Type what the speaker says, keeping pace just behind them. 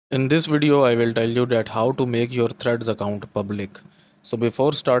In this video, I will tell you that how to make your Threads account public. So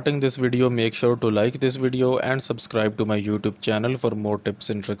before starting this video, make sure to like this video and subscribe to my YouTube channel for more tips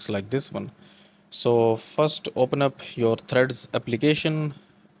and tricks like this one. So first open up your Threads application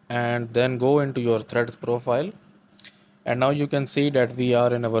and then go into your Threads profile. And now you can see that we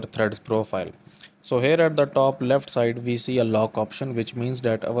are in our Threads profile. So here at the top left side, we see a lock option, which means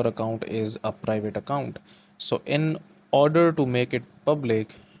that our account is a private account. So in order to make it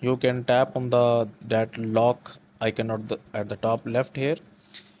public, you can tap on the that lock icon at the top left here,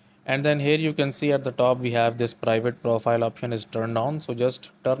 and then here you can see at the top we have this private profile option is turned on. So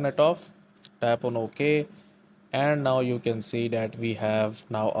just turn it off, tap on OK, and now you can see that we have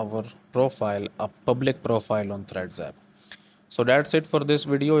now our profile, a public profile on Threads app. So that's it for this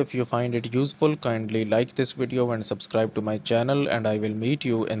video. If you find it useful, kindly like this video and subscribe to my channel, and I will meet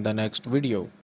you in the next video.